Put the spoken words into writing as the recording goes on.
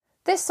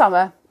This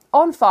summer,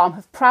 OnFARM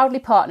have proudly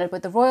partnered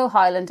with the Royal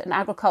Highland and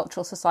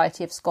Agricultural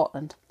Society of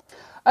Scotland.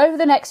 Over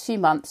the next few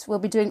months, we'll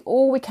be doing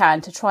all we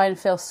can to try and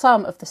fill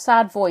some of the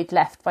sad void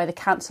left by the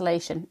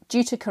cancellation,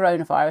 due to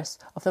coronavirus,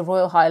 of the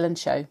Royal Highland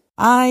Show.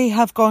 I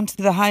have gone to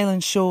the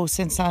Highland Show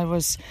since I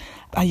was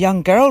a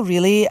young girl,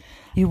 really.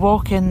 You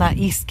walk in that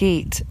east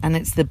gate and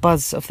it's the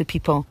buzz of the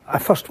people. I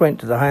first went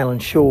to the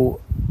Highland Show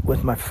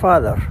with my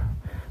father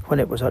when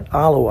it was at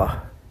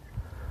Alloa.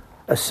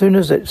 As soon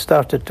as it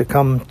started to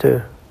come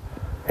to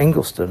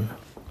Ingliston,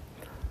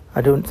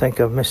 I don't think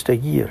I've missed a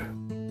year.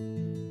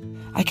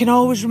 I can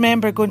always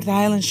remember going to the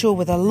Highland Show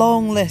with a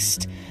long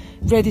list,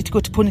 ready to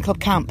go to Pony Club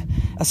Camp,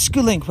 a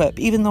schooling whip,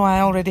 even though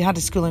I already had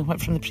a schooling whip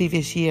from the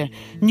previous year,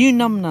 new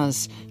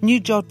numnas, new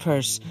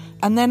jodhpurs.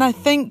 And then I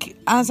think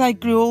as I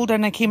grew older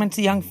and I came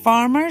into Young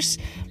Farmers,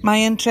 my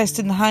interest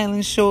in the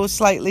Highland Show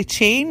slightly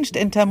changed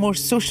into a more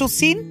social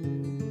scene.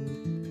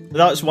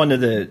 That's one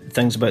of the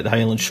things about the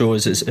Highland Show,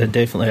 is it's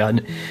definitely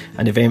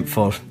an event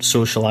for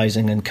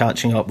socialising and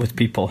catching up with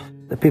people.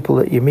 The people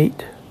that you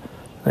meet,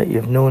 that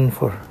you've known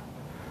for,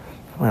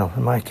 well,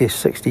 in my case,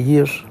 60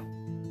 years.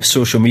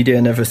 Social media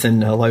and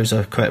everything allows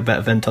quite a bit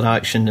of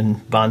interaction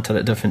and banter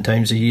at different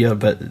times of year,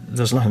 but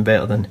there's nothing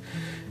better than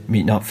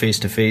meeting up face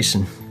to face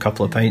and a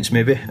couple of pints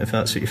maybe, if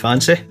that's what you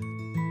fancy.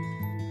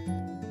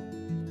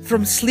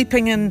 From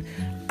sleeping in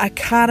a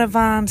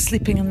caravan,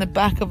 sleeping in the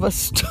back of a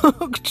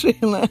stock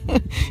trailer.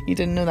 You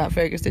didn't know that,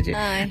 Fergus, did you?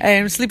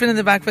 Aye. Sleeping in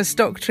the back of a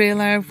stock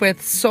trailer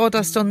with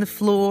sawdust on the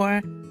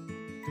floor.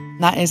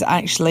 That is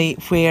actually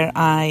where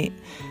I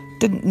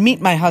didn't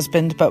meet my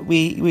husband, but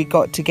we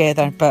got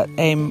together. But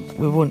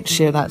we won't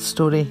share that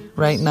story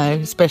right now,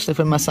 especially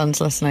when my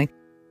son's listening.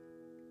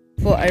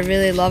 What I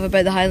really love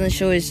about the Highland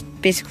Show is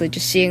basically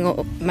just seeing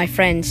all my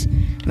friends.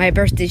 My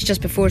birthday's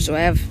just before, so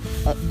I have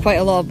quite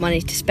a lot of money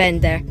to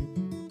spend there.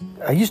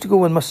 I used to go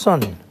with my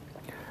son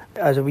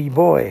as a wee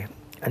boy,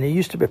 and he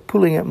used to be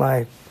pulling at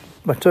my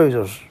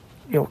trousers.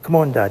 You know, come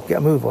on, Dad, get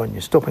a move on.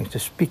 You're stopping to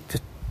speak to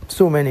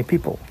so many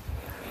people.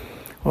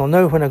 Well,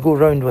 now when I go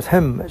round with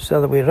him, it's the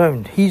other way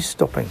round. He's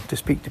stopping to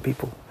speak to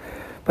people.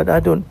 But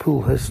I don't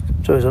pull his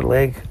trouser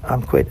leg.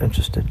 I'm quite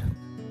interested.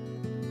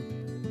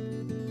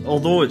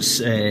 Although it's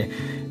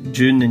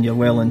June and you're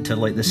well into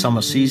like the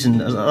summer season,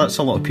 that's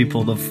a lot of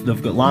people.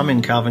 They've got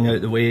lambing calving out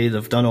the way,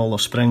 they've done all their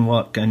spring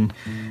work, and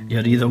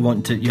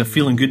you're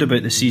feeling good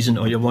about the season,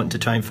 or you're wanting to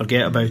try and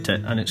forget about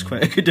it, and it's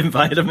quite a good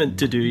environment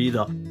to do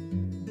either.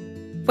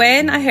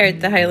 When I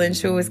heard the Highland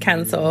Show was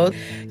cancelled,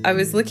 I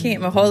was looking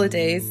at my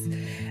holidays.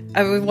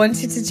 I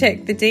wanted to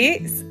check the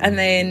dates, and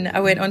then I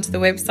went onto the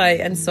website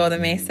and saw the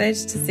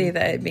message to say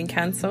that it had been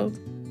cancelled.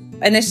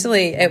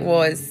 Initially it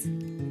was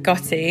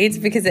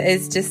gutted, because it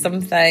is just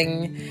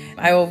something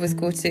I always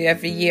go to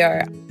every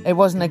year. It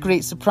wasn't a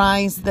great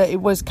surprise that it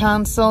was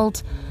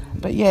cancelled,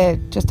 but yeah,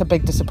 just a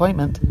big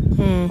disappointment.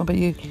 What about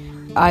you?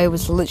 I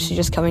was literally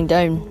just coming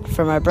down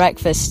from our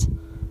breakfast,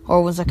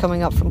 or was I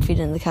coming up from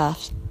feeding the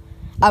calves?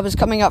 I was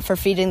coming up for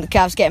feeding the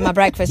calves, getting my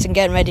breakfast and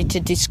getting ready to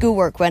do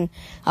schoolwork when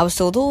I was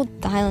told, oh,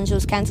 the Highland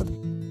Show's cancelled.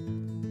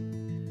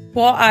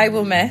 What I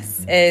will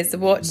miss is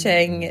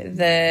watching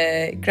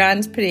the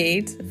Grand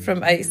Parade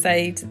from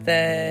outside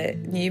the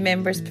new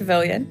members'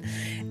 pavilion,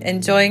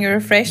 enjoying a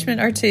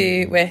refreshment or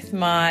two with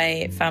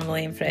my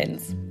family and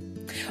friends.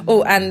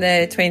 Oh, and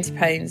the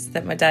 £20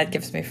 that my dad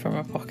gives me from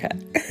my pocket.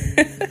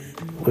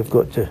 We've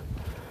got to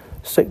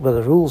stick with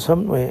the rules,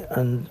 haven't we?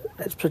 And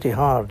it's pretty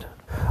hard.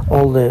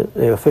 All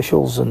the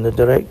officials and the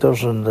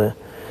directors and the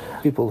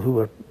people who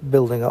were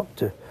building up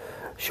to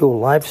show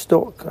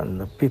livestock and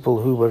the people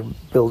who were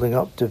building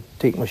up to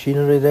take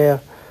machinery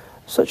there.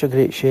 Such a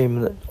great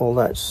shame that all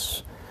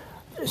it's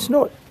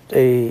not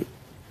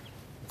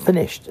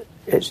finished,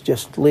 it's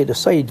just laid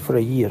aside for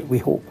a year, we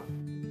hope.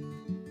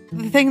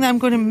 The thing that I'm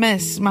going to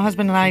miss, my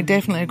husband and I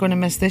definitely are going to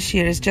miss this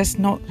year, is just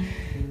not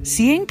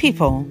seeing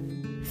people.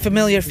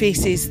 Familiar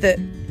faces that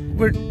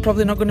we're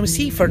probably not going to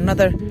see for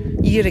another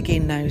year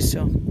again now,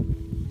 so.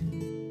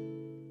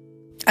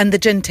 And the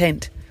gin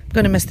tent. I'm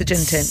going to miss the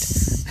gin tent.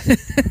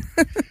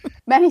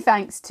 Many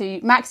thanks to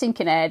Maxine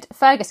Kinnaird,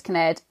 Fergus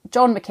Kinnaird,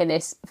 John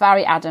McInnes,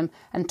 Vary Adam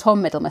and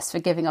Tom Middlemas for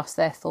giving us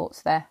their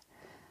thoughts there.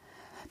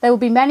 There will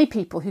be many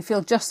people who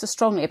feel just as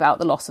strongly about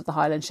the loss of the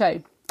Highland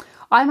Show.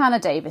 I'm Hannah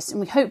Davis, and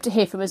we hope to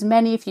hear from as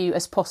many of you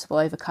as possible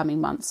over coming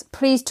months.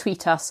 Please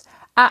tweet us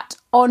at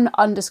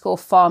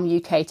 @on_farm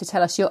UK to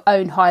tell us your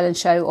own Highland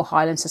Show or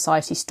Highland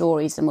Society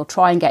stories, and we'll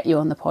try and get you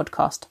on the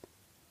podcast.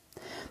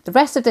 The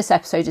rest of this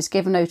episode is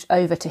given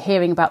over to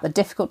hearing about the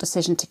difficult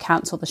decision to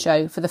cancel the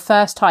show for the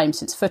first time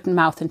since Foot and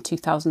Mouth in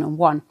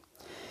 2001.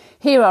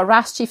 Here are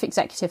RAS Chief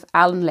Executive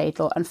Alan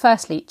Laidlaw and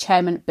firstly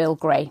Chairman Bill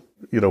Gray.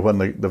 You know, when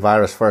the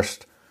virus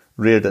first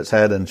reared its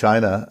head in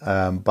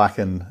China back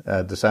in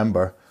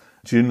December,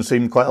 June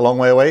seemed quite a long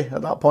way away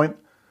at that point.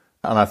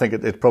 And I think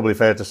it's probably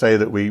fair to say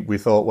that we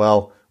thought,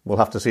 well, we'll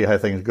have to see how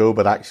things go.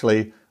 But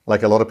actually,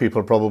 like a lot of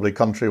people probably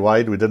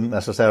countrywide, we didn't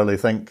necessarily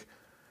think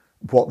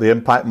what the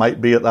impact might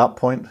be at that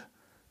point,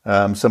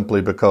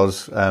 simply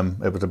because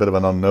it was a bit of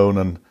an unknown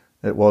and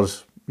it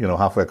was,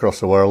 halfway across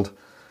the world.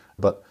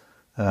 But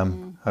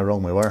how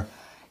wrong we were.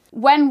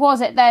 When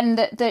was it then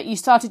that you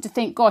started to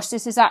think, gosh,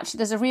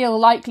 there's a real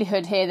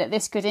likelihood here that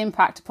this could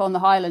impact upon the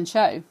Highland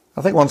Show?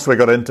 I think once we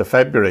got into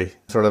February,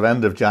 sort of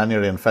end of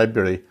January and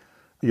February,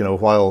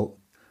 while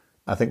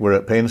I think we're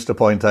at pains to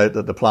point out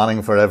that the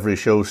planning for every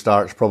show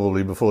starts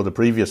probably before the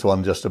previous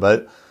one just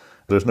about,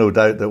 there's no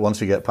doubt that once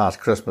you get past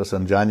Christmas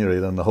and January,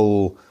 then the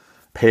whole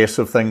pace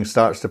of things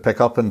starts to pick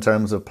up in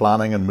terms of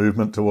planning and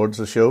movement towards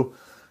the show.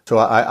 So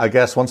I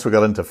guess once we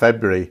got into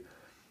February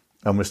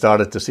and we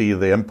started to see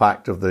the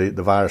impact of the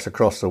virus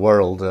across the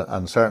world,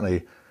 and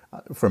certainly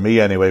for me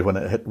anyway, when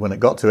it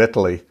got to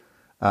Italy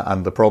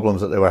and the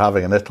problems that they were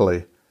having in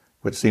Italy,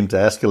 which seemed to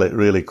escalate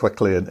really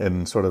quickly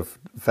in sort of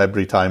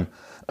February time,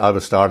 I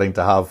was starting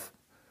to have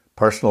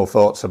personal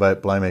thoughts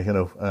about, blimey,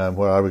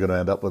 where are we going to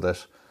end up with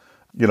this?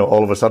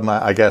 All of a sudden,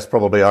 I guess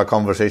probably our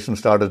conversation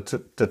started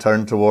to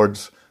turn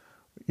towards,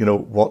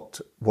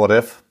 what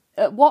if?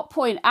 At what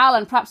point,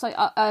 Alan, perhaps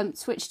I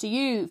switch to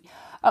you.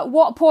 At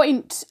what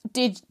point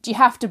did you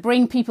have to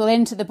bring people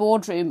into the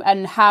boardroom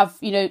and have,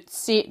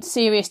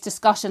 serious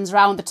discussions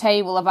around the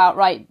table about,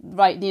 right,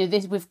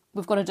 this,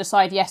 we've got to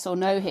decide yes or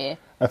no here?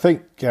 I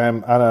think,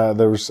 Anna,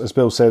 there was, as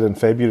Bill said, in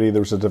February,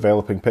 there was a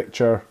developing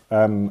picture.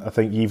 I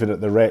think even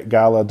at the Rett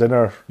Gala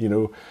dinner,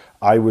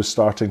 I was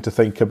starting to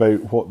think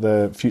about what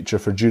the future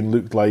for June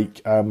looked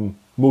like.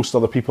 Most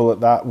other people at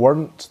that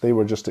weren't. They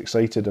were just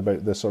excited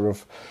about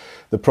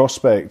the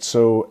prospect.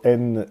 So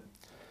in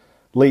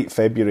late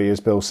February, as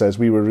Bill says,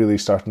 we were really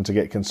starting to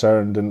get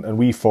concerned, and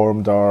we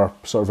formed our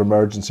sort of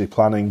emergency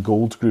planning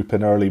gold group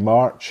in early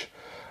March.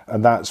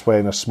 And that's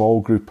when a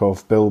small group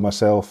of Bill,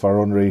 myself,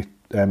 our honorary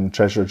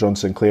Treasurer John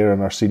Sinclair,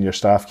 and our senior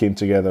staff came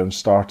together and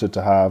started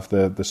to have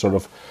the sort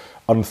of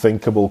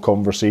unthinkable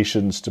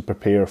conversations to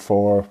prepare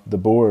for the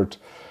board.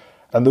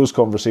 And those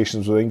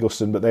conversations with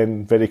Ingliston, but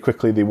then very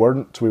quickly they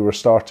weren't. We were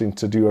starting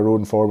to do our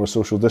own form of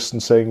social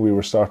distancing. We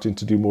were starting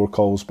to do more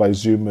calls by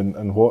Zoom and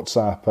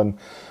WhatsApp.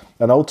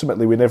 And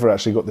ultimately, we never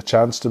actually got the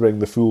chance to bring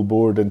the full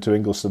board into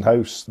Ingliston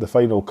House. The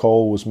final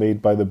call was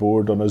made by the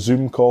board on a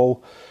Zoom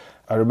call.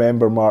 I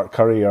remember Mark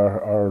Curry,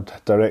 our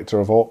Director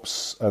of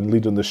Ops and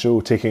lead on the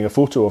show, taking a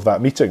photo of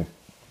that meeting.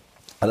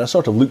 And I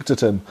sort of looked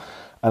at him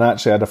and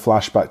actually had a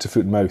flashback to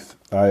foot and mouth.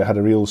 I had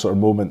a real sort of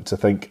moment to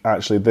think,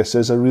 actually, this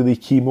is a really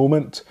key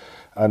moment.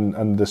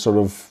 And the sort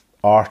of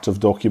art of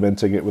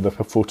documenting it with a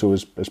photo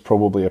is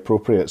probably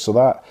appropriate. So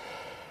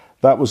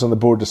that was on the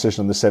board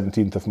decision on the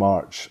 17th of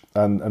March,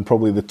 and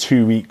probably the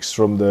 2 weeks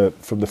from the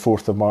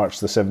 4th of March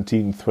to the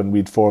 17th, when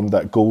we'd formed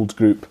that gold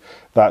group,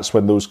 that's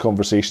when those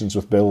conversations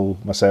with Bill,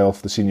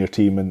 myself, the senior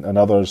team and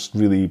others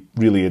really,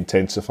 really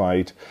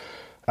intensified.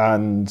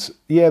 And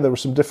yeah, there were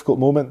some difficult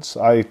moments.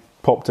 I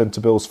popped into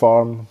Bill's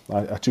farm.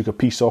 I took a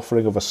peace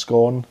offering of a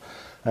scone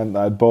and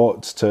I'd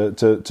bought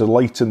to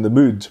lighten the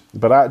mood,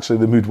 but actually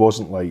the mood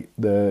wasn't light.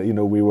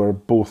 We were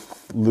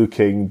both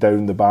looking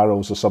down the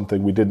barrels of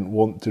something we didn't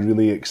want to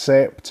really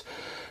accept,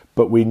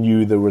 but we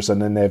knew there was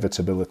an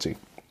inevitability.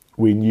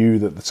 We knew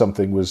that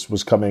something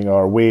was coming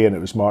our way, and it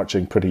was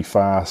marching pretty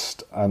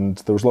fast, and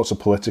there was lots of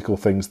political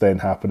things then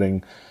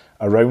happening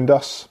around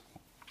us,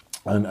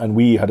 and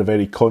we had a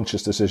very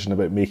conscious decision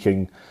about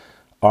making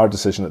our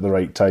decision at the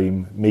right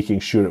time, making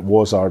sure it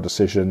was our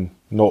decision,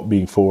 not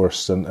being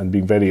forced, and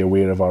being very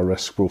aware of our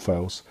risk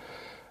profiles.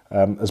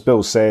 As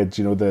Bill said,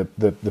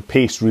 the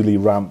pace really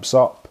ramps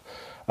up,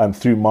 and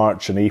through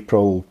March and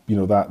April,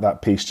 that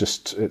pace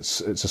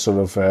it's a sort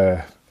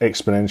of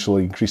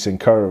exponentially increasing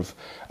curve,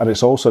 and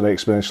it's also an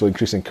exponentially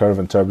increasing curve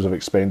in terms of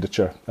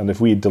expenditure. And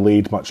if we had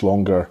delayed much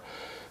longer,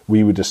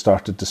 we would have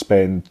started to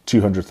spend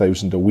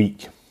 $200,000 a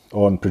week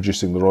on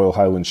producing the Royal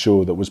Highland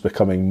Show that was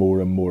becoming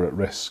more and more at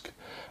risk.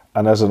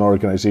 And as an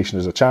organisation,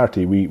 as a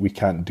charity, we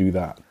can't do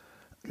that.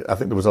 I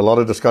think there was a lot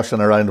of discussion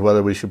around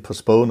whether we should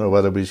postpone or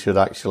whether we should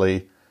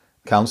actually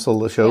cancel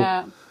the show.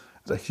 Yeah.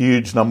 There's a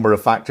huge number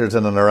of factors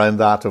in and around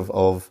that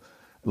of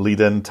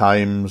lead-in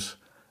times,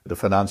 the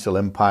financial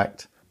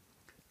impact.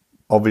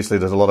 Obviously,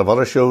 there's a lot of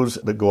other shows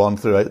that go on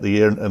throughout the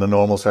year in a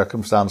normal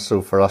circumstance.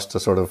 So for us to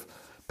sort of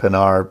pin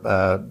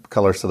our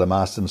colours to the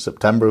mast in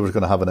September was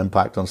going to have an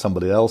impact on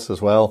somebody else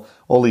as well.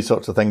 All these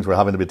sorts of things were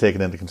having to be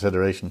taken into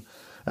consideration.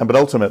 But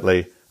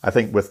ultimately, I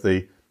think with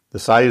the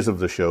size of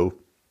the show,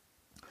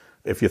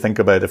 if you think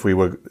about if we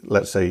were,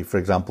 let's say, for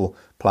example,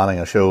 planning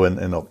a show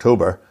in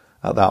October,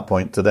 at that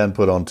point, to then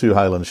put on 2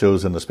 Highland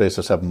shows in the space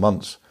of 7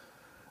 months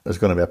is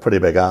going to be a pretty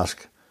big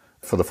ask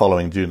for the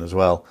following June as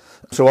well.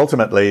 So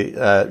ultimately,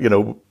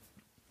 the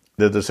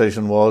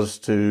decision was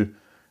to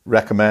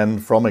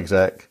recommend from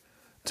exec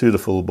to the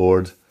full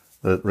board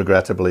that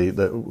regrettably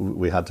that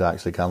we had to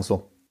actually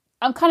cancel.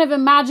 I'm kind of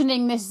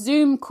imagining this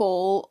Zoom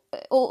call,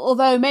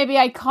 although maybe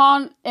I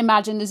can't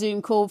imagine the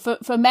Zoom call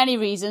for many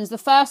reasons. The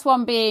first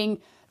one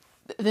being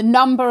the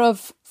number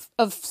of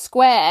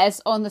squares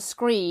on the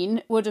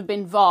screen would have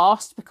been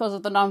vast because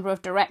of the number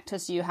of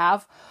directors you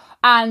have.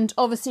 And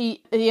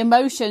obviously the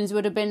emotions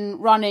would have been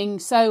running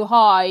so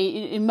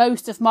high.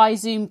 Most of my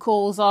Zoom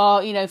calls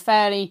are,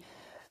 fairly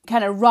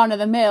kind of run of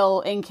the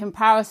mill in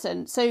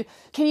comparison. So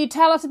can you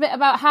tell us a bit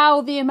about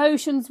how the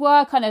emotions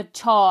were kind of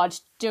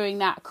charged during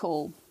that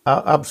call?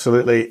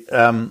 Absolutely.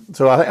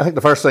 So I think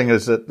the first thing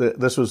is that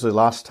this was the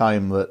last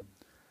time that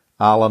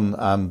Alan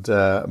and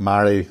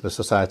Mary, the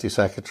Society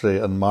Secretary,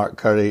 and Mark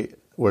Curry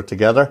were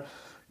together,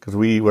 because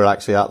we were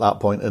actually at that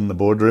point in the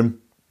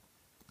boardroom,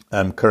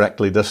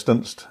 correctly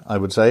distanced, I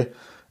would say.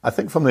 I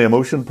think from the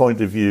emotion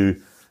point of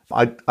view,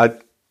 I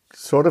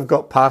sort of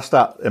got past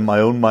that in my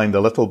own mind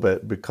a little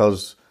bit,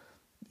 because,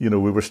 we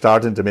were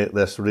starting to make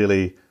this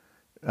really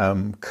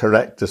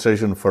correct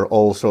decision for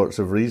all sorts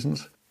of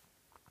reasons.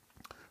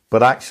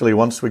 But actually,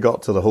 once we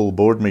got to the whole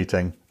board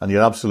meeting, and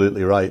you're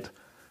absolutely right,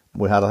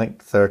 we had, I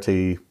think,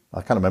 30,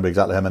 I can't remember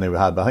exactly how many we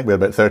had, but I think we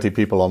had about 30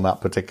 people on that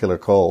particular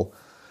call.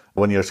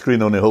 When your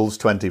screen only holds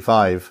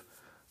 25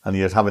 and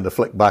you're having to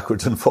flick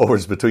backwards and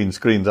forwards between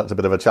screens, that's a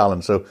bit of a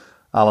challenge. So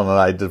Alan and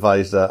I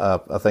devised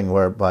a thing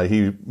whereby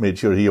he made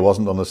sure he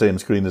wasn't on the same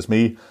screen as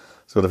me.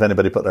 So that if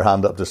anybody put their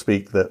hand up to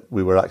speak, that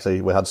we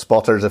had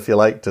spotters, if you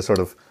like, to sort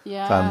of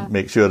try and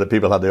make sure that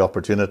people had the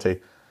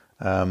opportunity.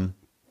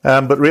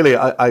 But really,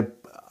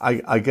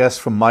 I guess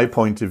from my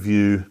point of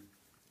view,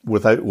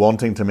 without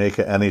wanting to make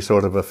it any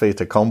sort of a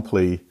fait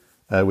accompli,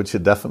 which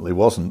it definitely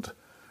wasn't,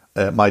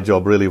 my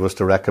job really was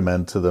to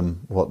recommend to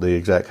them what the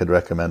exec had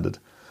recommended,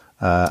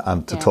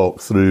 and to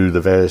talk through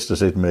the various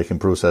decision-making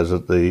processes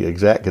that the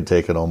exec had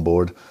taken on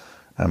board,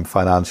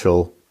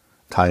 financial,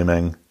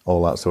 timing,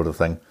 all that sort of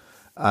thing.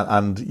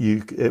 And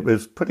it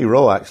was pretty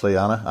raw, actually,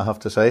 Anna, I have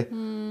to say.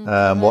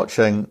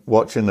 Watching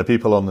the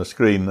people on the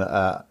screen,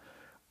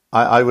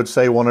 I would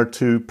say one or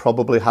two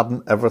probably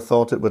hadn't ever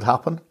thought it would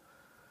happen.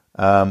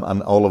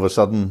 And all of a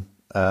sudden,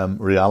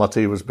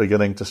 reality was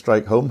beginning to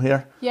strike home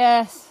here.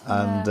 Yes.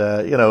 And,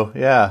 that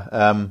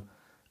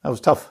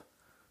was tough.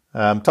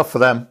 Tough for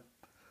them.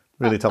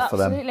 Really tough for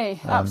them.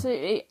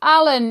 Absolutely.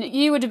 Alan,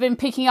 you would have been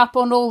picking up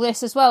on all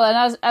this as well.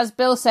 And as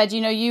Bill said,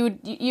 you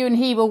and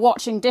he were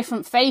watching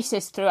different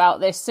faces throughout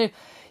this. So,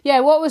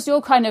 what was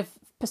your kind of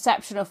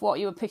perception of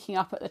what you were picking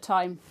up at the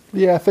time?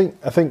 Yeah, I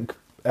think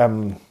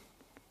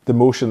the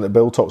motion that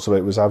Bill talks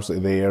about was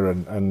absolutely there,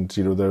 and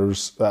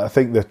I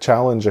think the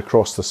challenge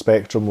across the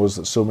spectrum was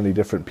that so many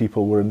different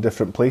people were in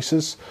different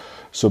places.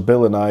 So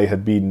Bill and I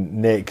had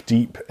been neck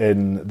deep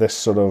in this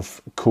sort of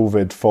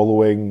COVID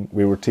following.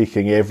 We were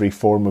taking every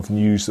form of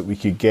news that we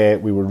could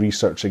get. We were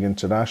researching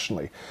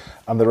internationally.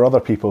 And there are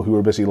other people who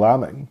were busy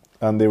lambing,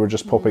 and they were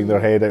just popping their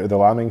head out of the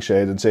lambing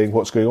shed and saying,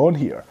 what's going on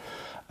here?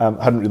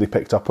 Hadn't really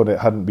picked up on it,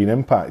 hadn't been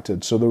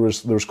impacted. So there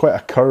was quite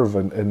a curve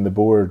in the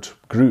board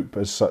group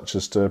as such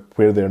as to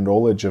where their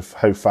knowledge of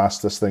how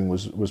fast this thing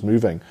was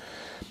moving.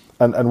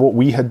 And what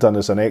we had done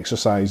as an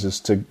exercise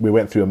is we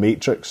went through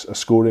a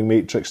scoring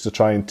matrix to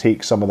try and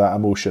take some of that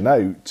emotion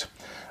out.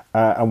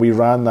 And we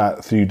ran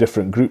that through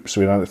different groups.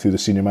 We ran it through the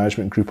senior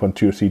management group on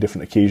 2 or 3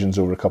 different occasions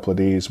over a couple of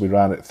days. We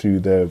ran it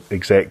through the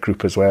exec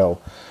group as well.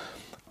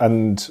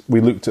 And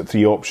we looked at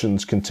 3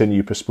 options: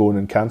 continue, postpone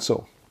and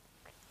cancel.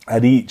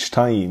 And each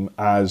time,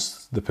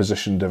 as the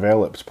position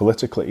developed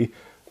politically,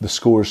 the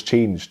scores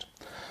changed.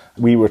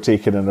 We were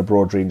taking in a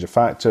broad range of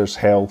factors: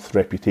 health,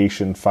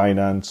 reputation,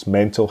 finance,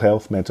 mental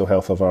health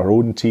of our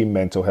own team,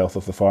 mental health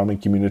of the farming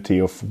community,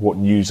 of what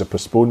news a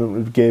postponement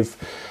would give,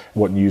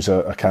 what news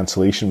a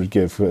cancellation would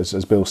give.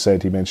 As Bill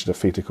said, he mentioned a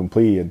fait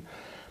accompli, and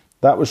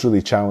that was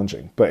really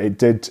challenging. But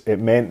it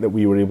meant that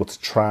we were able to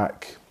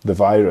track the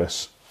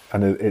virus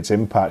and its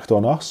impact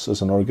on us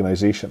as an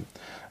organisation.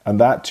 And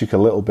that took a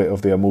little bit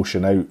of the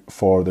emotion out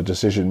for the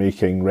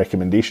decision-making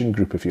recommendation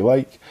group, if you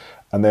like.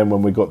 And then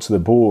when we got to the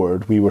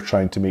board, we were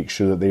trying to make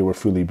sure that they were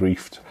fully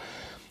briefed.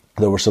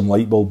 There were some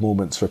light bulb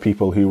moments for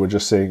people who were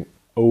just saying,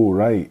 oh,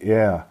 right,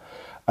 yeah.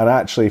 And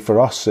actually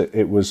for us,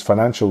 it was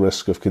financial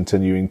risk of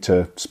continuing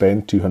to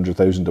spend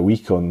 $200,000 a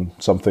week on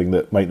something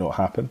that might not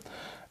happen.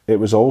 It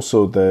was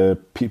also the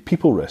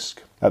people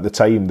risk. At the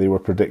time, they were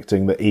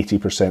predicting that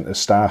 80% of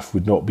staff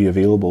would not be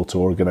available to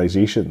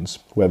organisations,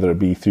 whether it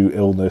be through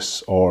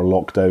illness or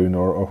lockdown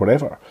or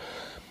whatever.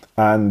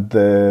 And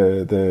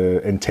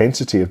the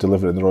intensity of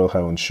delivering the Royal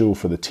Highland Show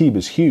for the team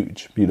is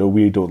huge. We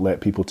don't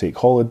let people take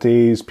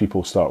holidays.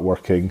 People start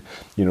working,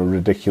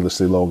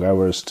 ridiculously long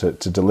hours to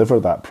deliver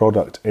that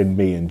product in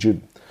May and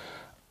June.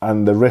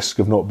 And the risk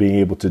of not being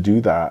able to do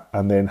that,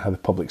 and then how the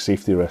public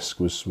safety risk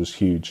was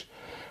huge.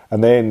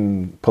 And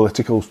then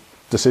political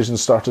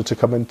decisions started to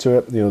come into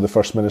it. The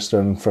First Minister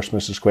and First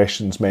Minister's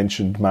questions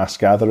mentioned mass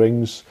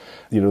gatherings.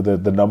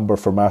 The number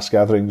for mass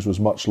gatherings was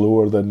much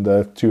lower than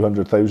the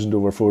 200,000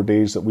 over 4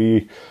 days that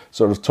we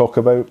sort of talk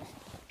about.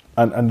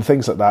 And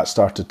things like that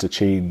started to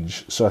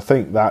change. So I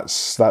think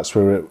that's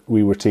where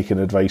we were taking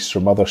advice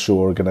from other show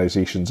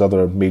organisations,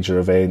 other major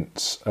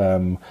events,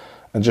 and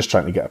just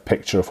trying to get a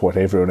picture of what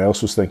everyone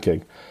else was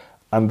thinking.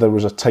 And there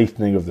was a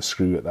tightening of the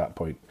screw at that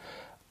point.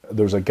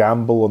 There was a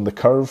gamble on the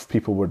curve.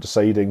 People were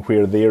deciding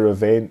where their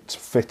event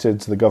fitted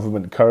the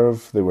government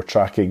curve. They were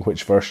tracking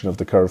which version of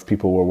the curve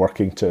people were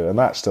working to, and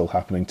that's still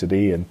happening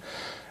today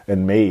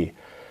in May.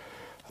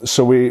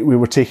 So we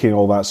were taking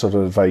all that sort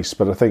of advice,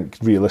 but I think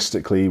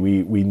realistically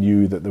we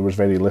knew that there was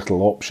very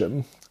little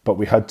option, but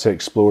we had to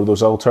explore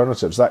those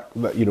alternatives. That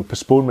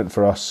postponement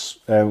for us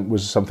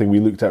was something we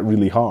looked at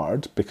really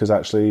hard, because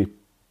actually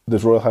the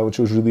Royal Highland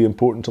Show is really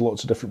important to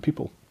lots of different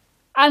people.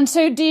 And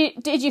so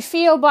did you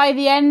feel by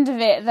the end of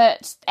it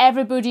that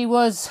everybody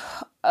was,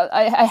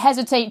 I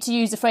hesitate to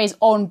use the phrase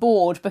on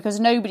board, because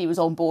nobody was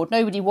on board,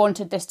 nobody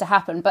wanted this to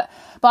happen, but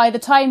by the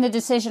time the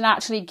decision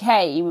actually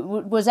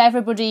came, was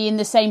everybody in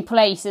the same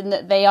place in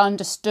that they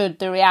understood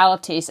the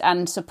realities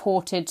and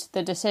supported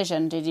the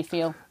decision, did you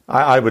feel?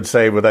 I would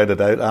say without a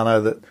doubt,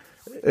 Anna, that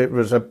it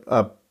was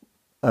an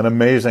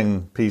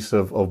amazing piece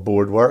of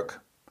board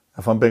work,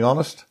 if I'm being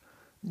honest.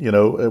 We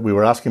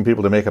were asking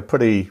people to make a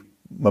pretty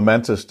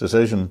momentous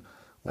decision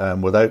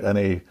without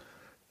any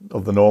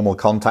of the normal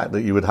contact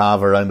that you would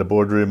have around the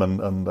boardroom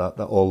and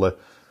all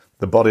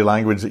the body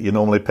language that you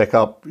normally pick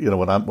up.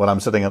 When I'm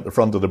sitting at the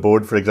front of the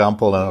board, for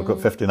example, and I've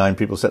got 59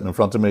 people sitting in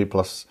front of me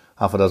plus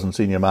half a dozen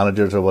senior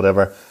managers or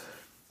whatever,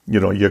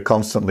 you're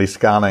constantly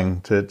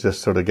scanning to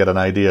just sort of get an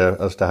idea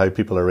as to how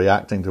people are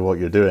reacting to what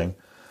you're doing.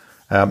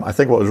 I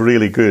think what was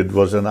really good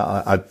was, and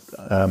I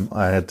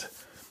had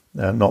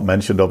not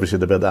mentioned, obviously,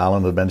 the bit that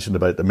Alan had mentioned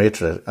about the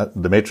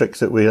matrix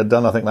that we had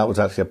done. I think that was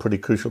actually a pretty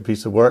crucial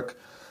piece of work,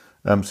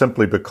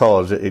 simply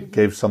because it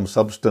gave some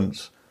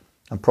substance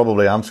and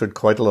probably answered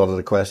quite a lot of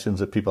the questions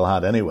that people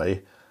had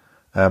anyway,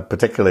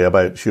 particularly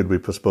about should we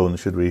postpone,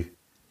 should we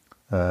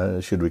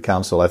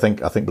cancel. I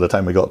think by the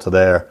time we got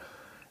to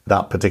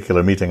that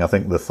particular meeting, I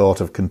think the thought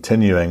of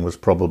continuing was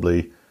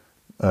probably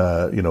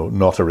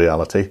not a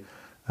reality,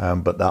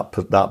 but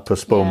that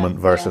postponement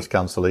versus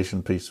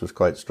cancellation piece was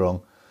quite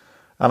strong.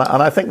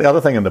 And I think the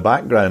other thing in the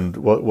background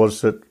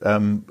was that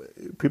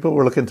people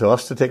were looking to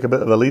us to take a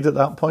bit of a lead at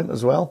that point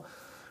as well.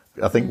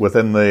 I think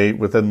within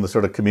the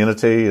sort of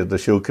community, the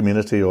show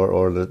community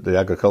or the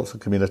agricultural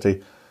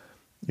community,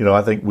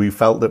 I think we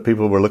felt that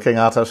people were looking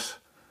at us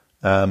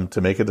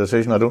to make a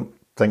decision. I don't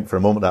think for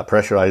a moment that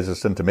pressurised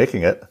us into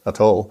making it at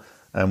all,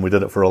 and we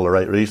did it for all the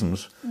right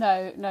reasons.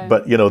 No.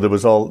 But there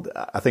was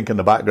I think in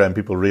the background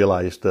people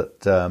realised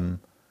that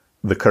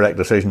the correct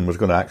decision was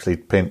going to actually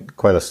paint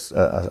quite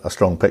a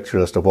strong picture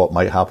as to what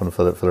might happen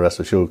for the rest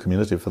of the show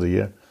community for the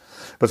year.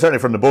 But certainly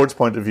from the board's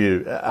point of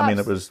view, I mean,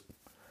 it was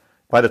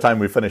by the time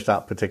we finished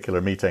that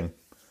particular meeting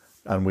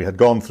and we had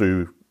gone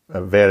through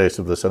various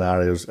of the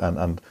scenarios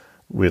and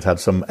we had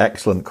some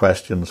excellent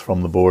questions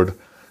from the board.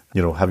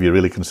 Have you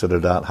really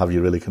considered that? Have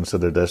you really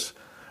considered this?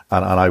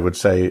 And I would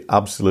say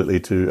absolutely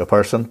to a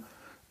person,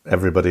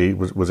 everybody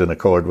was in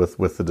accord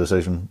with the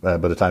decision by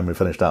the time we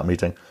finished that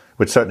meeting,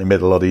 which certainly made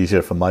it a lot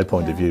easier from my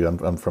point of view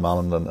and from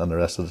Alan and the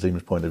rest of the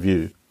team's point of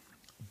view.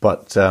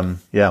 But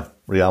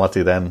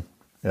reality then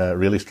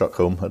really struck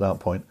home at that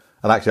point.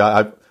 And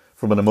actually,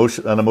 from an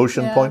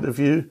emotion point of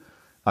view,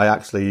 I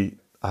actually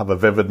have a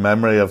vivid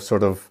memory of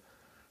sort of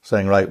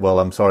saying, right, well,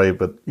 I'm sorry,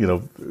 but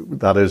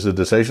that is the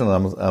decision,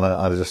 and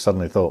I just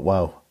suddenly thought,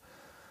 wow,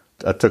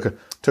 I took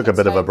a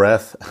bit of a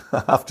breath,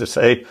 I have to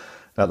say,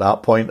 at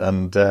that point,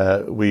 and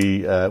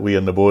we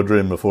in the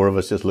boardroom, the four of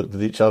us, just looked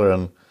at each other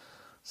and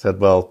said,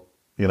 well,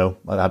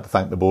 I had to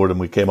thank the board, and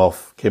we came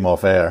off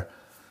air,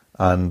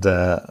 and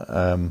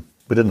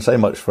we didn't say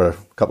much for a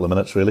couple of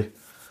minutes, really.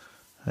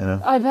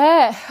 I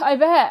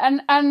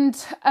bet. And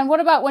what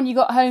about when you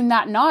got home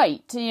that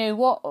night?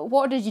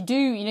 What did you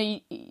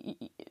do?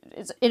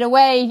 In a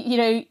way,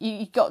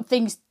 you got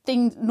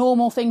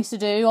normal things to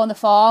do on the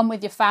farm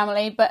with your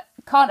family, but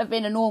can't have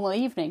been a normal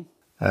evening.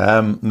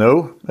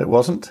 No, it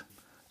wasn't.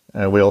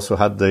 We also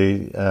had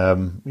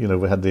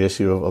the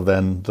issue of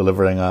then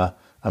delivering a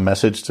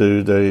message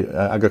to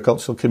the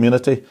agricultural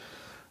community.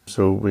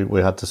 So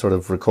we had to sort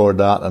of record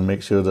that and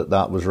make sure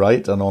that was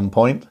right and on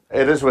point.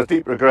 It is with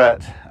deep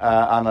regret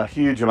and a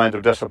huge amount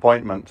of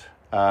disappointment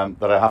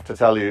that I have to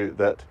tell you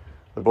that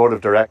the Board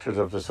of Directors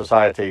of the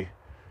Society,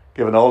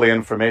 given all the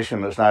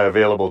information that's now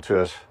available to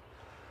us,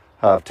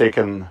 have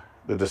taken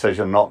the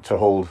decision not to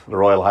hold the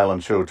Royal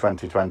Highland Show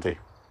 2020.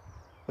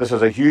 This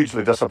is a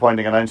hugely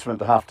disappointing announcement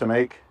to have to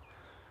make.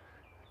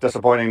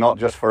 Disappointing not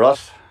just for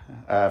us,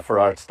 for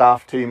our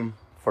staff team,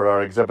 for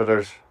our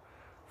exhibitors,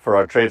 for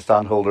our trade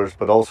stand holders,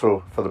 but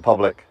also for the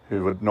public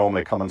who would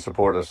normally come and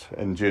support us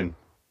in June.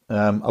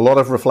 A lot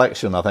of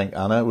reflection, I think,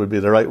 Anna, would be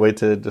the right way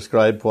to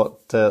describe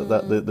what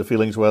the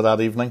feelings were that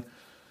evening.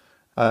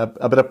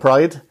 A bit of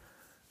pride,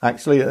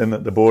 actually, in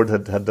that the board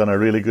had done a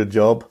really good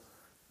job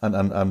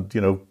and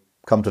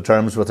come to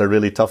terms with a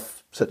really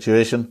tough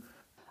situation.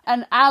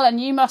 And Alan,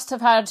 you must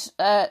have had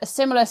a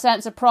similar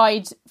sense of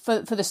pride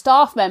for the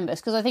staff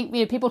members, because I think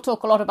people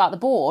talk a lot about the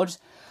board,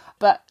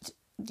 but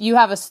you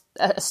have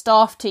a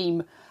staff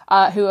team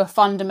who are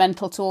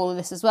fundamental to all of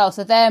this as well.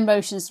 So their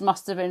emotions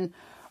must have been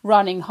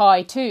running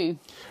high too.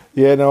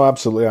 Yeah, no,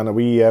 absolutely, Anna.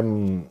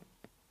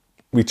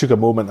 We took a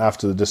moment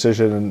after the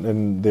decision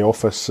in the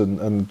office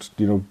and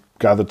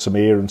gathered some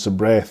air and some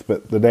breath,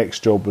 but the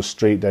next job was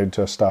straight down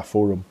to a staff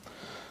forum.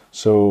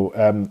 So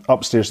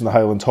upstairs in the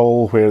Highland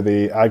Hall, where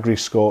the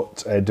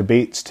Agri-Scot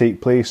debates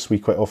take place, we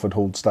quite often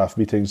hold staff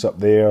meetings up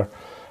there.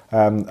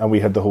 And we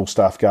had the whole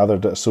staff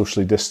gathered at a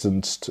socially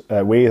distanced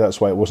way.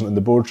 That's why it wasn't in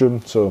the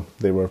boardroom. So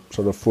they were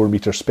sort of 4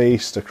 metre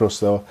spaced across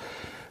the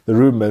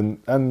room,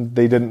 and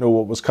they didn't know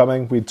what was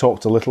coming. We'd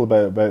talked a little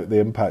about the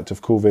impact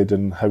of COVID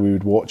and how we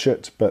would watch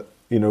it. But,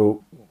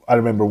 I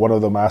remember one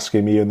of them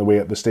asking me on the way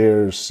up the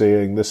stairs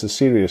saying, "This is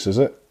serious, is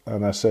it?"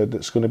 And I said,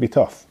 "It's going to be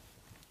tough."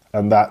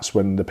 And that's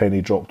when the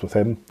penny dropped with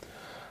him.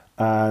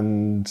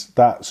 And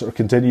that sort of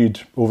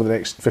continued over the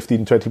next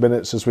 15, 20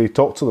 minutes as we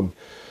talked to them.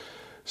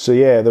 So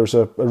yeah, there was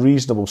a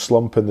reasonable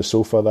slump in the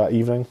sofa that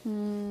evening.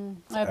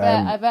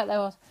 I bet there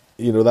was.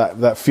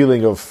 That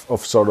feeling of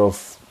sort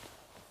of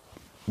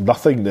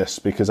nothingness,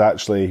 because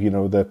actually,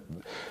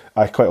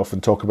 I quite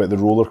often talk about the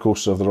roller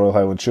coaster of the Royal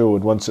Highland Show,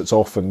 and once it's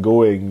off and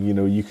going,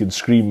 you can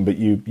scream, but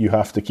you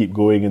have to keep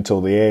going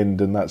until the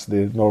end, and that's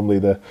normally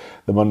the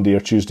Monday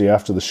or Tuesday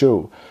after the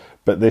show.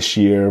 But this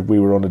year we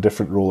were on a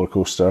different roller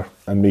coaster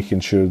and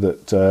making sure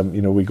that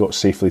we got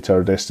safely to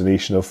our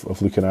destination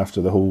of looking after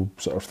the whole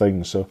sort of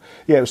thing. So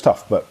yeah, it was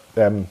tough, but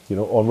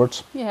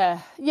onwards. Yeah,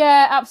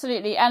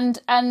 absolutely.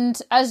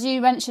 And as you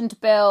mentioned,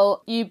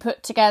 Bill, you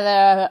put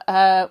together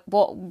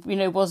what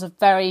was a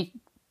very,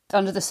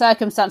 under the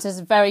circumstances,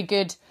 a very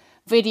good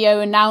video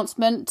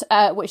announcement,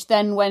 which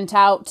then went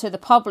out to the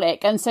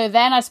public. And so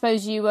then I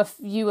suppose you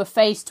were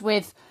faced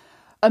with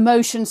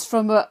emotions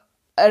from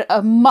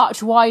a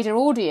much wider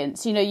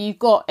audience. You've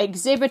got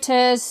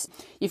exhibitors,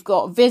 you've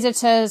got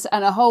visitors,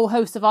 and a whole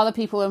host of other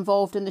people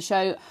involved in the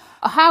show.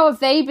 How have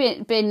they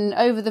been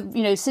over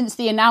the since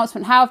the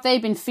announcement? How have they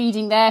been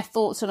feeding their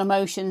thoughts and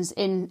emotions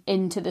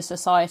into the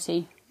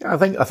society? I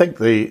think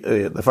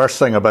the first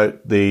thing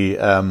about the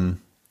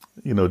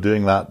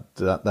doing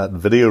that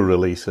video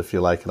release, if you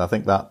like, and I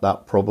think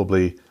that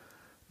probably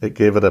it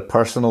gave it a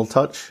personal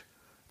touch,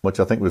 which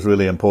I think was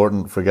really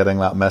important for getting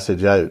that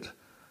message out.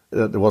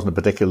 It wasn't a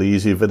particularly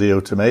easy video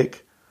to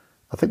make.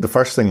 I think the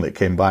first thing that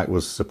came back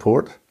was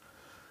support.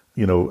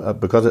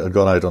 Because it had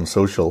gone out on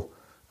social,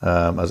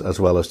 as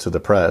well as to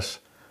the press,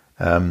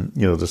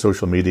 the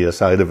social media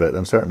side of it,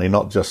 and certainly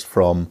not just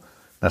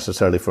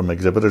necessarily from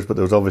exhibitors, but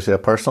there was obviously a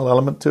personal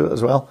element to it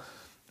as well,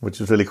 which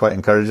was really quite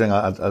encouraging.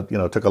 I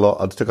took a lot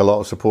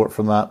of support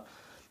from that,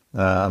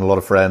 and a lot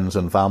of friends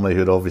and family who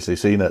had obviously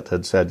seen it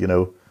had said,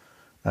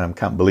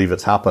 can't believe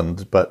it's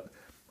happened. But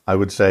I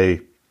would say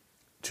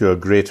to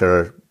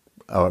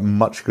a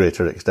much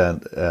greater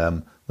extent,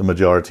 the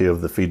majority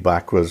of the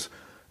feedback was,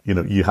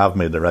 you have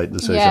made the right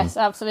decision. Yes,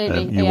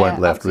 absolutely. You weren't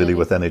left really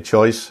with any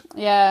choice.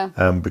 Yeah.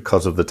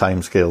 Because of the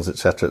timescales,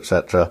 etc.,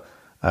 etc.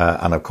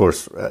 And of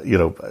course,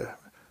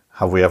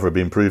 have we ever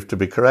been proved to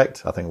be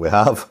correct? I think we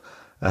have,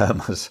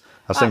 as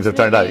things have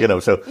turned out.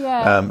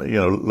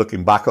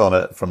 Looking back on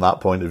it from that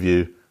point of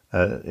view,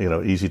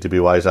 easy to be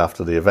wise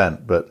after the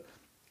event, but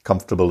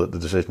comfortable that the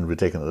decisions we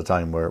taken at the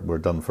time were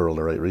done for all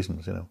the right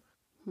reasons.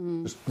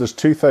 There's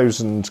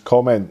 2,000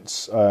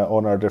 comments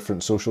on our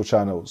different social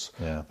channels,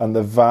 and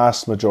the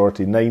vast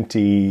majority,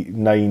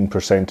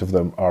 99% of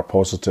them, are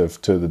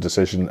positive to the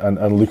decision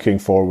and looking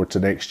forward to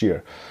next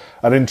year.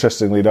 And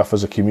interestingly enough,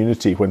 as a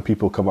community, when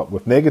people come up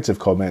with negative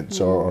comments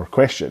or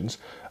questions,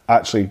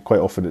 actually quite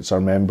often it's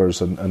our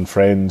members and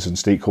friends and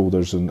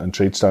stakeholders and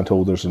trade stand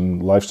holders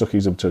and livestock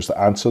exhibitors that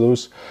answer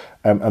those.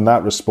 And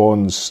that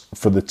response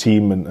for the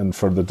team and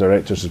for the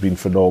directors has been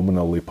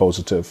phenomenally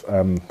positive,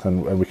 and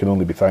we can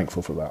only be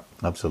thankful for that.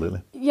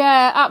 Absolutely.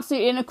 Yeah,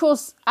 absolutely. And of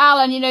course,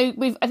 Alan,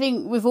 I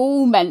think we've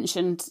all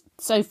mentioned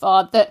so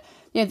far that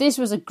this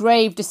was a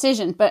grave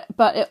decision, but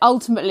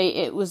ultimately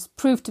it was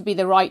proved to be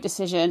the right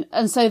decision.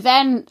 And so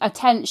then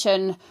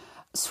attention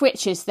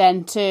switches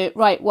then to,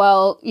 right,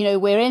 well,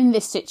 we're in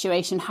this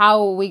situation,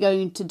 how are we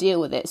going to deal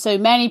with it? So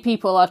many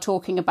people are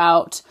talking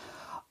about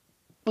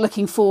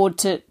looking forward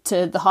to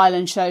the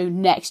Highland Show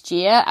next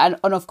year, and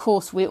of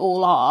course we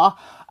all are.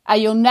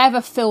 You'll never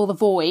fill the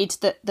void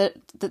that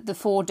the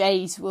 4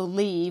 days will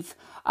leave,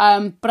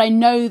 but I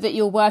know that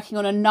you're working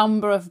on a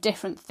number of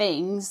different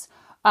things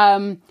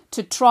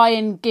to try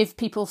and give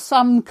people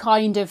some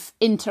kind of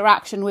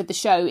interaction with the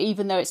show,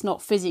 even though it's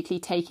not physically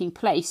taking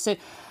place. So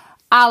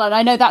Alan,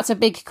 I know that's a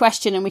big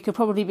question and we could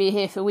probably be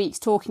here for weeks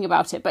talking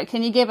about it, but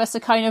can you give us a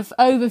kind of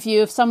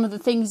overview of some of the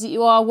things that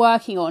you are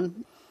working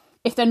on,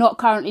 if they're not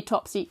currently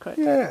top secret?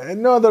 Yeah,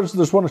 no,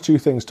 there's one or two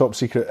things top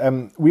secret.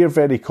 We are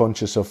very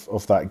conscious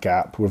of that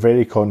gap. We're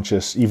very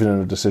conscious, even in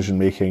our decision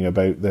making,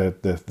 about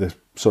the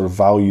sort of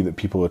value that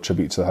people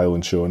attribute to the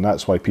Highland Show, and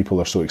that's why people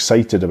are so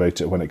excited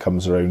about it when it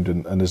comes around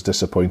and as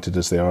disappointed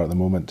as they are at the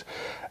moment.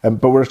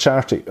 But we're a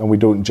charity, and we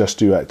don't just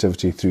do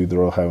activity through the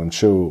Royal Highland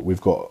Show. We've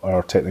got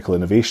our Technical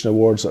Innovation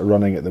Awards that are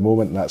running at the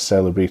moment, and that's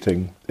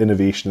celebrating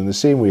innovation in the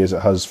same way as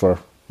it has for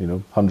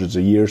hundreds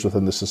of years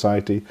within the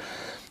society.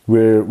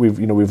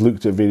 We've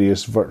looked at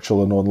various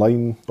virtual and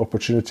online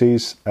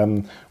opportunities,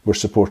 and we're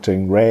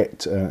supporting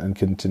RET and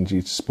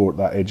continue to support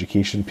that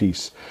education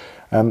piece,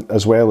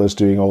 as well as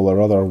doing all our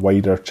other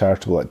wider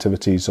charitable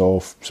activities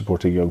of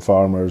supporting young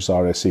farmers,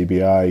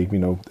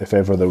 RSABI. If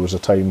ever there was a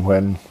time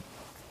when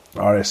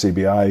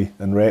RSABI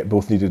and RET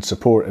both needed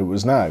support, it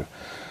was now.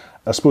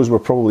 I suppose we're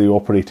probably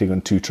operating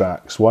on two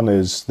tracks. One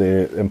is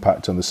the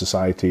impact on the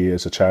society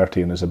as a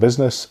charity and as a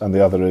business, and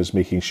the other is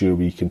making sure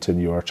we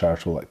continue our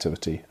charitable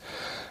activity.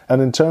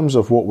 And in terms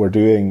of what we're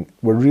doing,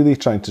 we're really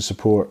trying to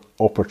support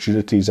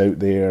opportunities out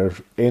there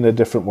in a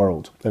different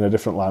world, in a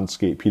different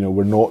landscape.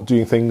 We're not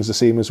doing things the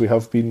same as we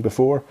have been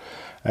before,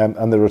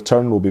 and the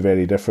return will be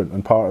very different.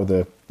 And part of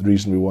the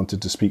reason we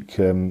wanted to speak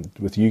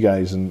with you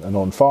guys and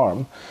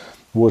OnFARM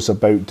was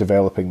about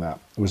developing that.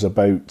 It was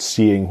about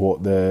seeing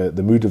what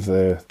the mood of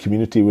the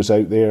community was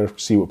out there,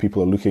 see what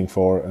people are looking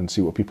for and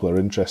see what people are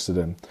interested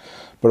in.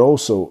 But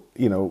also,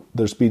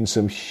 there's been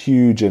some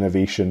huge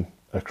innovation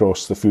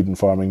across the food and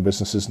farming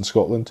businesses in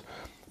Scotland.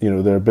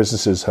 Their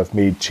businesses have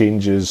made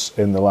changes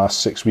in the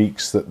last 6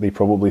 weeks that they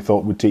probably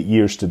thought would take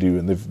years to do,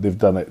 and they've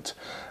done it.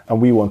 And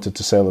we wanted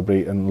to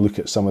celebrate and look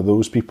at some of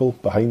those people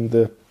behind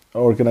the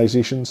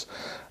organisations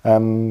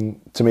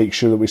to make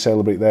sure that we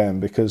celebrate them,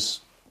 because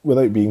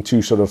without being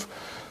too sort of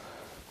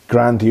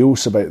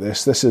grandiose about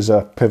this is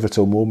a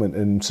pivotal moment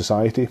in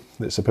society.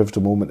 It's a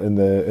pivotal moment in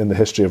the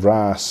history of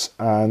RAS,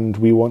 and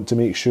we want to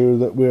make sure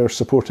that we're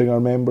supporting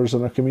our members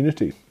and our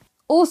community.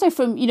 Also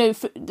from,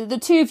 the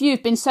two of you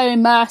have been so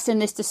immersed in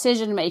this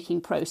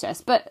decision-making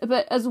process, but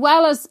as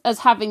well as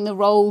having the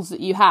roles that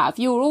you have,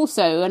 you're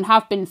also, and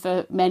have been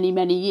for many,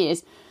 many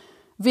years,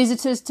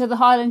 visitors to the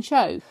Highland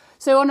Show.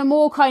 So on a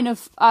more kind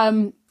of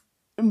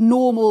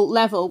normal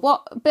level,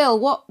 Bill,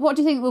 what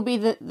do you think will be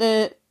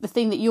the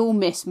thing that you'll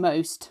miss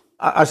most?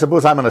 I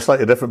suppose I'm in a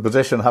slightly different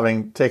position,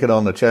 having taken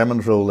on the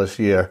chairman's role this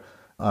year.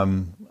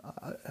 I'm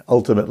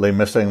ultimately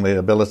missing the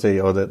ability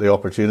or the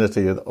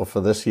opportunity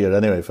for this year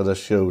anyway, for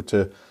this show,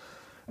 to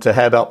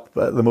head up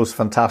the most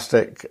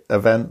fantastic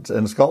event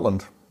in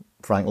Scotland,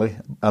 frankly.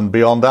 And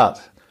beyond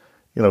that,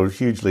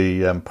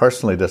 hugely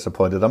personally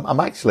disappointed. I'm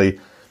actually,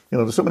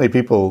 there's so many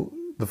people,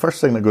 the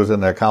first thing that goes in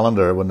their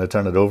calendar when they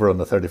turn it over on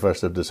the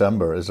 31st of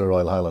December is the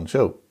Royal Highland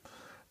Show.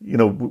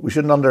 We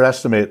shouldn't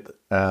underestimate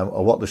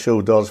what the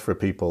show does for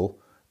people.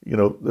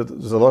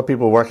 There's a lot of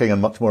people working in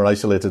much more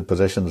isolated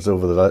positions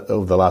over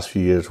the last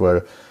few years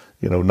where,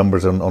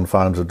 numbers on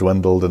farms have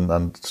dwindled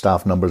and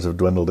staff numbers have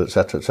dwindled,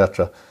 etc.,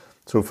 etc.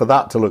 So for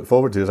that to look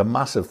forward to is a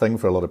massive thing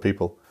for a lot of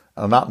people.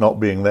 And that not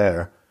being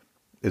there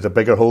is a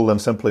bigger hole than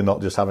simply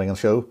not just having a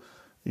show.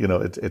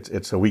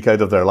 It's a week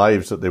out of their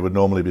lives that they would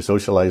normally be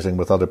socialising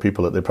with other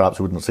people that they perhaps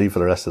wouldn't see for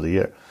the rest of the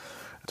year.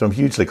 So I'm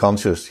hugely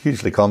conscious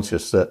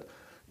that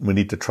we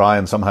need to try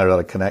and somehow or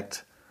other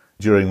connect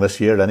during this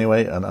year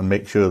anyway, and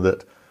make sure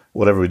that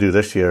whatever we do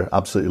this year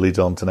absolutely leads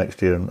on to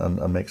next year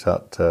and makes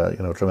that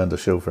a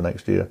tremendous show for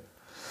next year.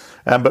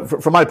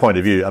 But from my point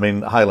of view,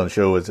 Highland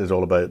Show is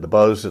all about the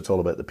buzz, it's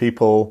all about the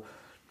people,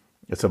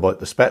 it's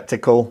about the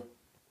spectacle,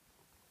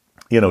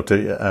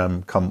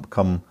 to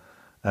come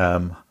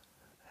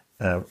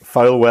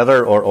foul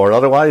weather or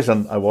otherwise.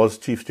 And I was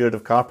Chief Steward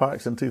of Car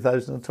Parks in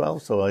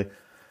 2012, so I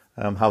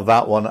have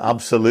that one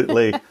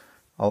absolutely.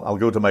 I'll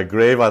go to my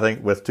grave, I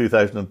think, with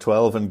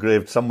 2012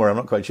 engraved somewhere. I'm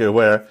not quite sure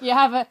where. You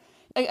have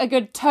a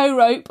good tow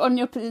rope in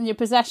your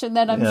possession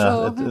then, I'm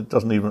sure. It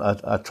doesn't even,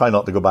 I try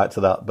not to go back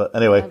to that. But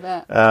anyway,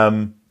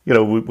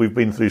 we've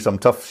been through some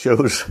tough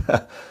shows.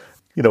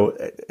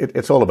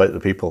 It's all about the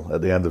people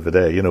at the end of the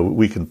day.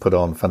 We can put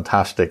on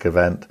fantastic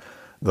event.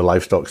 The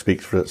livestock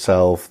speaks for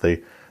itself.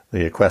 The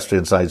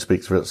equestrian side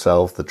speaks for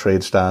itself. The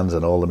trade stands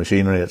and all the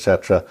machinery,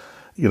 etc.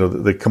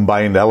 The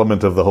combined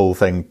element of the whole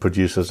thing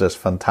produces this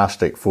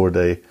fantastic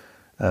 4-day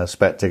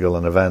spectacle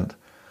and event.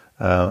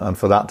 And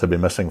for that to be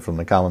missing from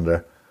the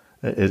calendar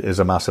is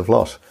a massive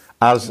loss.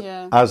 As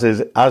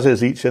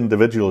is each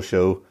individual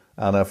show,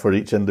 and for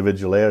each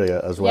individual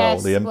area as well.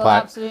 Yes,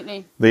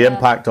 the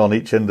impact on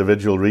each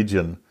individual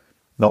region,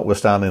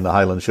 notwithstanding the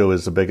Highland Show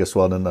is the biggest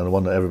one and the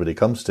one that everybody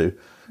comes to.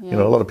 Yeah.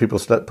 A lot of people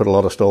put a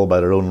lot of stall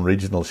by their own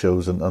regional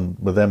shows, and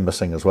with them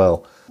missing as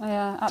well.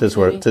 Yeah,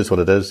 absolutely. It is what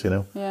it is,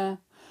 Yeah.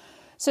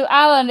 So,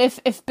 Alan,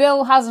 if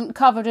Bill hasn't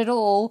covered it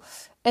all,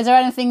 is there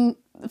anything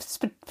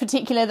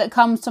particular that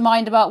comes to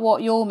mind about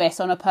what you'll miss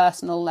on a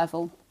personal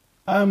level?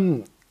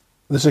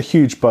 There's a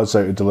huge buzz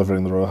out of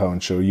delivering the Royal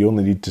Highland Show. You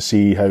only need to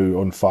see how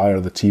on fire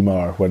the team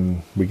are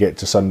when we get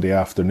to Sunday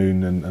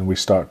afternoon and we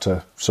start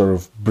to sort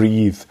of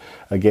breathe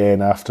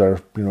again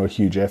after a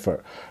huge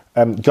effort.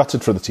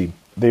 Gutted for the team.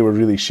 They were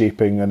really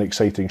shaping an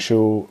exciting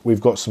show.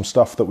 We've got some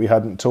stuff that we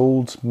hadn't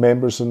told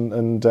members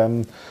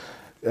and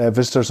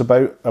visitors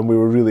about, and we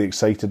were really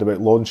excited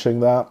about launching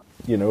that.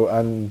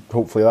 And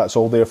hopefully that's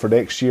all there for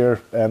next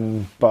year.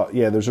 But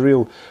yeah, there's a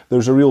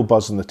real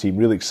buzz in the team,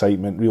 real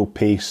excitement, real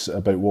pace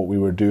about what we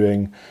were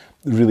doing,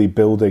 really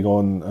building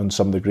on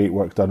some of the great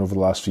work done over the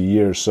last few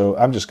years. So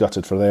I'm just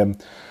gutted for them.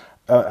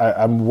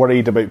 I'm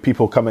worried about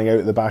people coming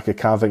out the back of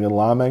calving and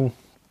lambing,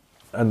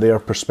 and their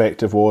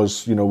perspective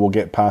was, we'll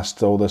get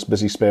past all this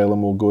busy spell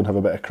and we'll go and have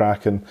a bit of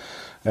crack and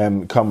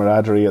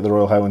camaraderie at the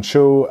Royal Highland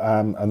Show,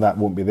 and that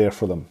won't be there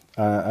for them.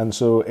 And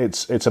so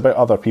it's about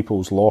other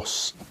people's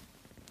loss.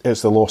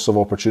 It's the loss of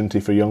opportunity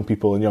for young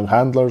people and young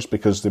handlers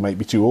because they might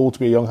be too old to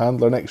be a young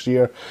handler next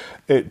year.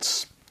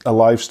 It's a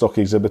livestock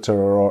exhibitor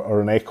or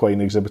an equine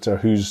exhibitor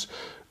who's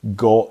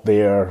got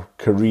their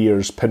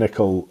career's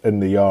pinnacle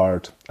in the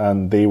yard,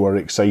 and they were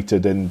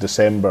excited in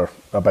December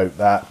about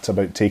that,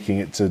 about taking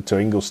it to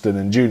Ingliston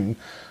in June,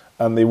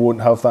 and they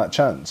won't have that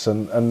chance.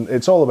 And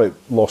it's all about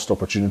lost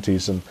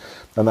opportunities, and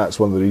that's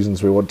one of the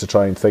reasons we want to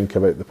try and think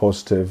about the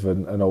positive,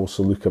 and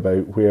also look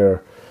about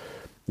where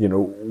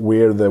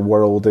the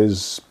world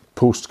is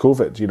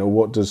post-COVID.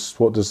 What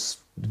does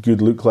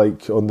good look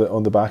like on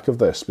the back of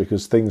this,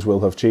 because things will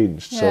have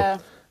changed. Yeah.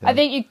 So I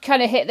think you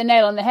kind of hit the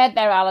nail on the head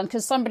there, Alan,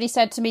 because somebody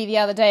said to me the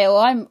other day,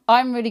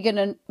 I'm really going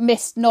to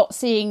miss not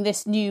seeing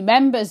this new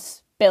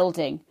members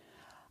building.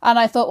 And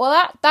I thought,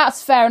 well,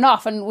 that's fair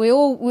enough, and we're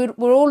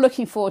all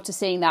looking forward to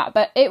seeing that,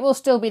 but it will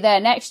still be there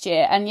next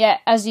year. And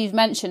yet, as you've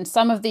mentioned,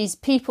 some of these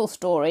people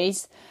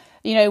stories,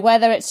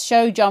 whether it's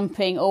show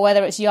jumping or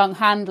whether it's young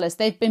handlers,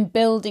 they've been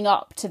building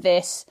up to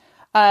this.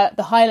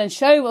 The Highland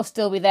Show will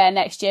still be there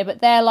next year,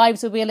 but their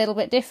lives will be a little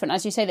bit different.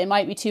 As you say, they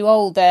might be too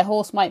old, their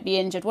horse might be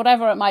injured,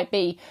 whatever it might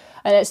be.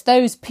 And it's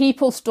those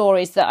people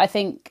stories that I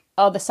think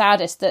are the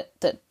saddest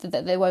that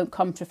they won't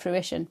come to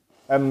fruition.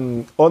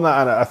 On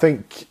that, Anna, I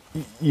think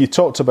you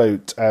talked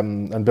about,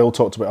 and Bill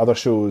talked about other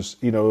shows,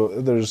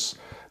 there's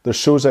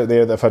shows out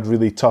there that have had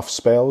really tough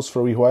spells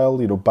for a wee while,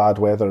 bad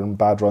weather and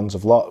bad runs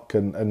of luck,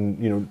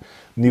 and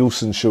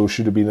Nielsen's show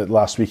should have been at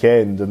last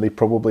weekend, and they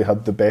probably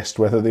had the best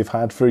weather they've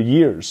had for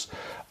years.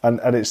 And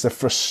it's the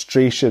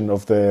frustration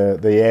of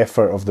the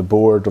effort of the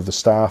board, of the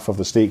staff, of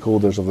the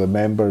stakeholders, of the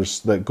members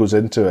that goes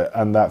into it,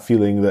 and that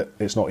feeling that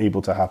it's not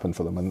able to happen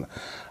for them. And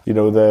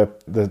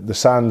the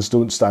sands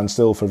don't stand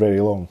still for very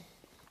long.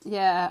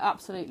 Yeah,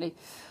 absolutely.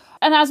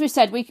 And as we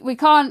said, we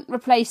can't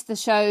replace the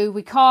show,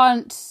 we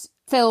can't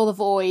fill the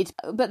void,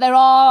 but there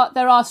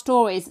are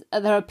stories,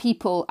 there are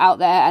people out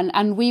there,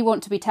 and we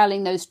want to be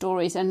telling those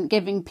stories and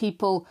giving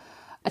people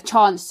a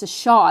chance to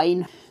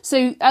shine.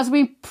 So as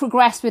we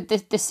progress with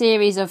the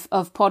series of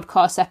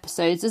podcast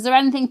episodes, is there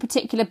anything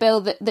particular, Bill,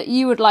 that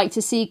you would like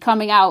to see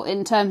coming out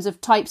in terms of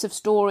types of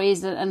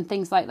stories and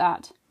things like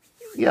that?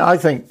 Yeah, I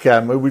think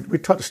we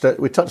touched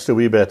a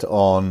wee bit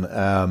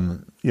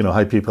on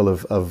how people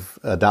have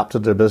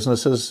adapted their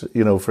businesses.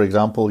 For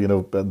example,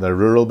 their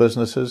rural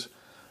businesses,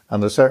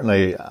 and there's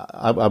certainly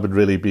it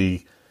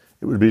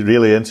would be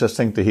really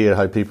interesting to hear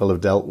how people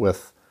have dealt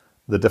with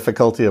the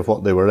difficulty of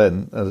what they were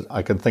in.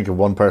 I can think of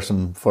one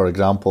person, for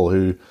example,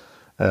 who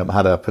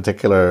had a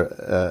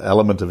particular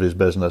element of his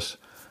business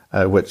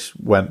which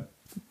went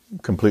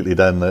completely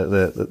down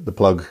the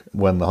plug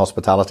when the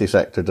hospitality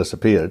sector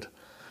disappeared.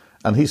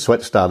 And he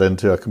switched that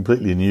into a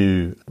completely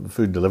new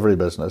food delivery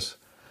business,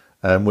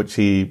 which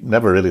he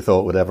never really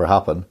thought would ever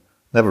happen,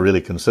 never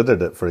really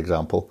considered it, for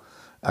example.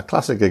 A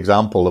classic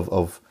example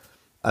of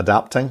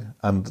adapting.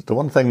 And the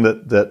one thing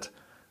that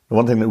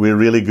we're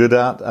really good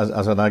at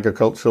as an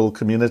agricultural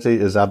community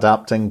is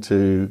adapting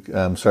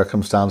to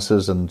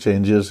circumstances and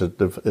changes.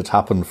 It's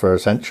happened for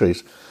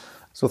centuries.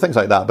 So things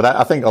like that. But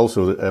I think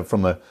also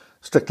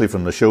strictly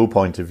from the show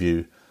point of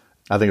view,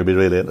 I think it'd be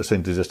really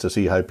interesting to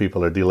see how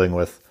people are dealing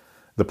with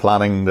the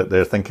planning that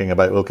they're thinking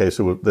about. Okay,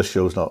 so this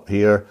show's not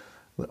here,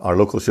 our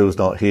local show's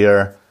not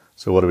here,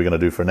 so what are we going to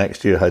do for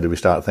next year? How do we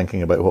start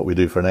thinking about what we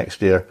do for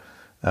next year?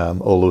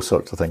 All those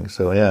sorts of things.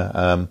 So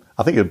yeah,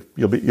 I think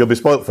you'll be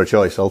spoilt for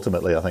choice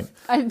ultimately, I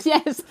think.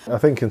 Yes. I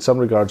think in some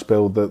regards,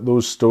 Bill, that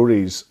those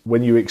stories,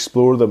 when you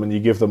explore them and you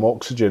give them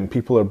oxygen,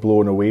 people are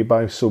blown away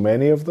by so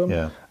many of them.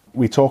 Yeah.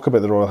 We talk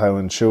about the Royal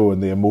Highland Show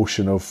and the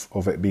emotion of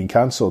it being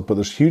cancelled, but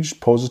there's huge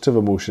positive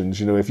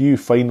emotions. If you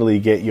finally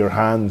get your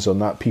hands on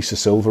that piece of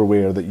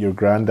silverware that your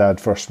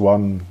granddad first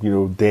won,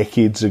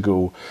 decades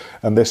ago,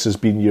 and this has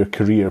been your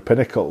career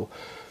pinnacle,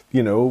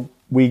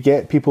 we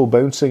get people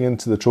bouncing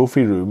into the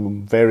trophy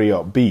room very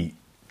upbeat,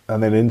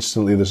 and then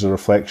instantly there's a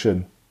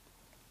reflection.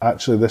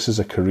 Actually, this is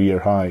a career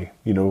high.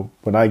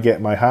 When I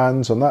get my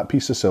hands on that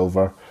piece of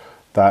silver,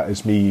 that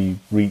is me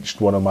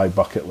reached one of my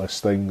bucket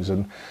list things.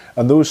 And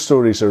those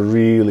stories are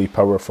really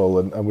powerful,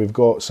 and we've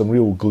got some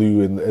real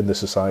glue in the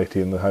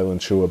society and the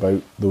Highland Show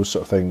about those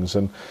sort of things.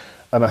 And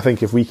I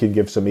think if we can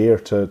give some air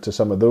to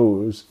some of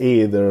those,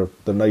 they're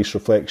nice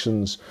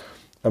reflections,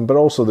 but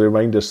also they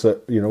remind us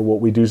that,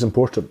 what we do is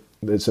important.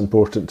 It's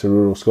important to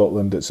rural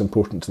Scotland, it's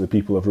important to the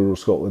people of rural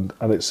Scotland,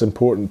 and it's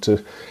important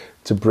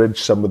to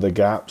bridge some of the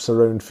gaps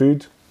around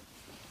food.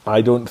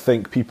 I don't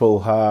think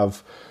people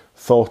have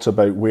thought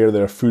about where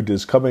their food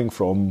is coming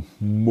from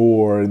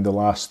more in the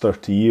last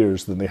 30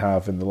 years than they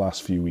have in the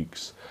last few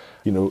weeks.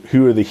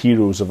 Who are the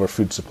heroes of our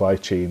food supply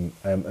chain,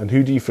 and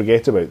who do you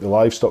forget about? The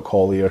livestock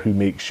haulier who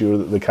makes sure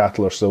that the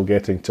cattle are still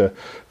getting to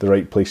the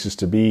right places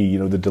to be,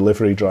 the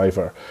delivery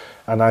driver.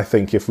 And I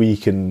think if we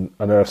can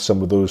unearth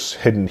some of those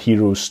hidden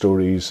heroes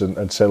stories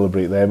and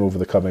celebrate them over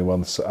the coming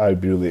months,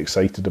 I'd be really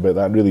excited about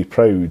that. I'm really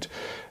proud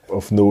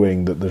of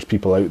knowing that there's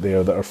people out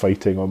there that are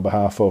fighting on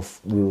behalf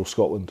of rural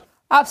Scotland.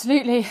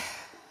 Absolutely.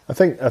 I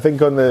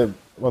think on the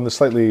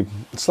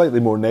slightly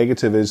more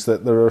negative is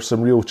that there are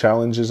some real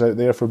challenges out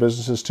there for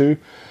businesses too.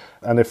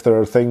 And if there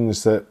are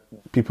things that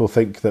people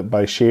think that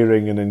by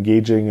sharing and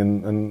engaging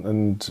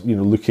and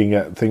looking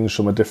at things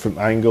from a different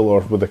angle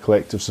or with the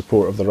collective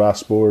support of the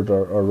RAS board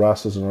or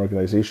RAS as an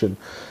organisation,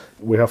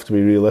 we have to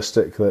be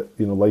realistic that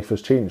life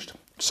has changed.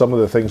 Some of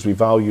the things we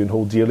value and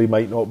hold dearly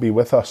might not be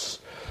with us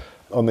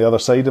on the other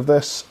side of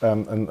this,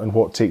 and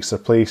what takes their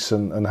place,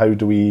 and how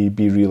do we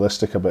be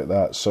realistic about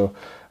that. So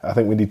I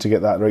think we need to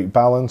get that right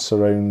balance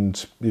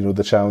around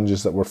the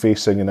challenges that we're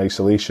facing in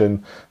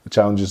isolation, the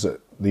challenges that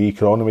the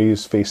economy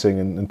is facing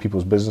and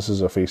people's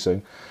businesses are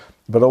facing,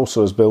 but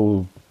also, as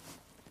Bill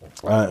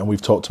and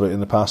we've talked about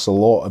in the past a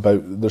lot,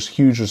 about there's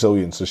huge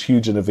resilience, there's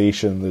huge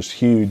innovation, there's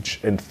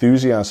huge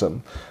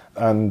enthusiasm,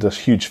 and there's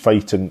huge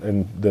fight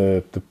in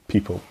the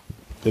people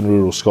in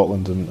rural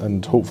Scotland,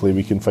 and hopefully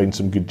we can find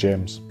some good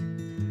gems.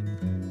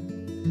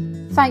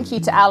 Thank you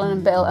to Alan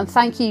and Bill, and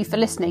thank you for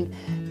listening.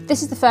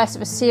 This is the first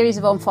of a series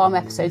of OnFARM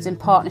episodes in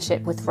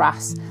partnership with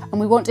RAS, and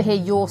we want to hear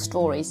your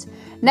stories.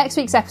 Next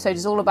week's episode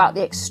is all about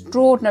the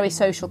extraordinary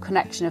social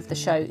connection of the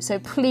show, so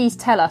please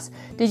tell us,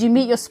 did you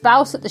meet your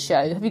spouse at the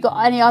show? Have you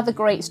got any other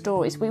great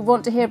stories? We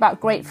want to hear about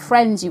great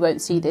friends you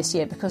won't see this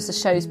year because the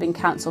show's been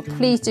cancelled.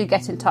 Please do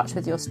get in touch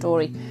with your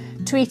story.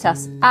 Tweet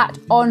us at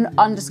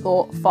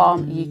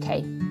 @on_farm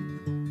UK.